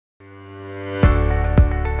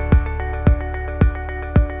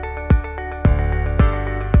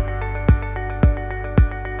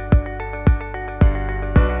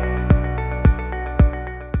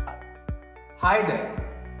Hi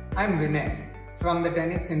there, I'm Vinay from the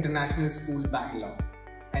 10X International School, Bangalore,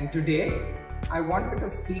 and today I wanted to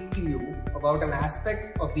speak to you about an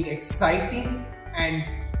aspect of the exciting and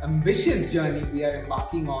ambitious journey we are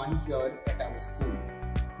embarking on here at our school.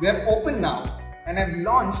 We are open now and have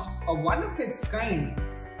launched a one-of-its-kind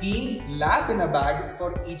STEAM lab in a bag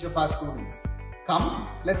for each of our students. Come,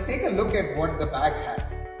 let's take a look at what the bag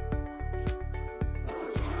has.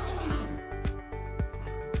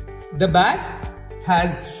 The bag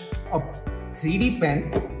has a 3D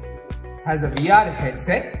pen, has a VR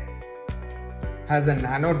headset, has a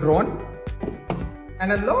nano drone,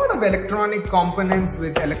 and a lot of electronic components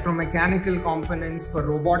with electromechanical components for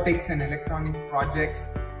robotics and electronic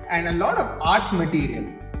projects, and a lot of art material,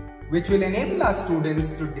 which will enable our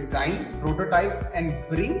students to design, prototype, and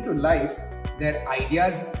bring to life their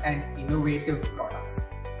ideas and innovative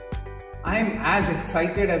products. I am as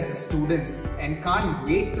excited as the students and can't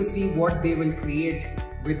wait to see what they will create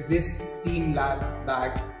with this STEAM lab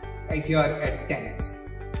bag here at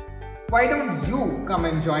 10X. Why don't you come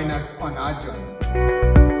and join us on our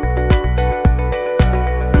journey?